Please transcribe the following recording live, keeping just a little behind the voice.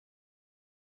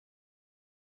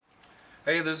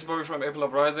Hey, this is Bobby from April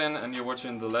Uprising, and you're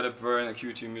watching the Let It Burn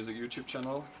Acuity.Music YouTube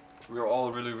channel. We are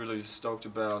all really stoked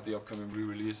about the upcoming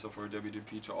re-release of our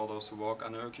deput To All Those Who Walk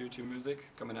under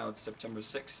Acuity.Music, coming out September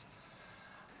 6th.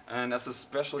 And as a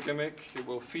special gimmick, it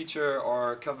will feature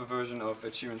our cover version of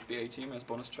Ed Sheeran's The A-Team as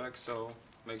bonus track, so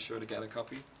make sure to get a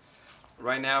copy.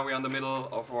 Right now we're in the middle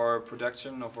of our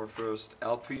production of our first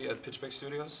LP at Pitchback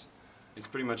Studios. It's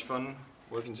pretty much fun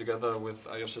working together with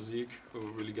Ayosha,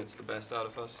 who really gets the best out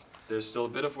of us. There's still a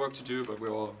bit of work to do, but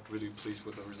we're all really pleased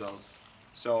with the results.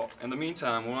 So, in the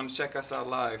meantime, we want to check us out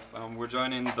live. We're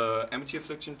joining the Amity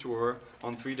Affliction tour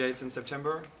on 3 dates in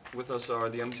September. With us are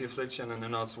the Amity Affliction and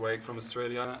Inart's Wake from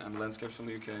Australia and Landscapes from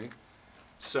the UK.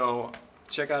 So,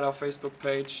 check out our Facebook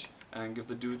page and give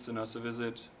the dudes and us a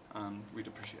visit, and we'd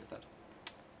appreciate that.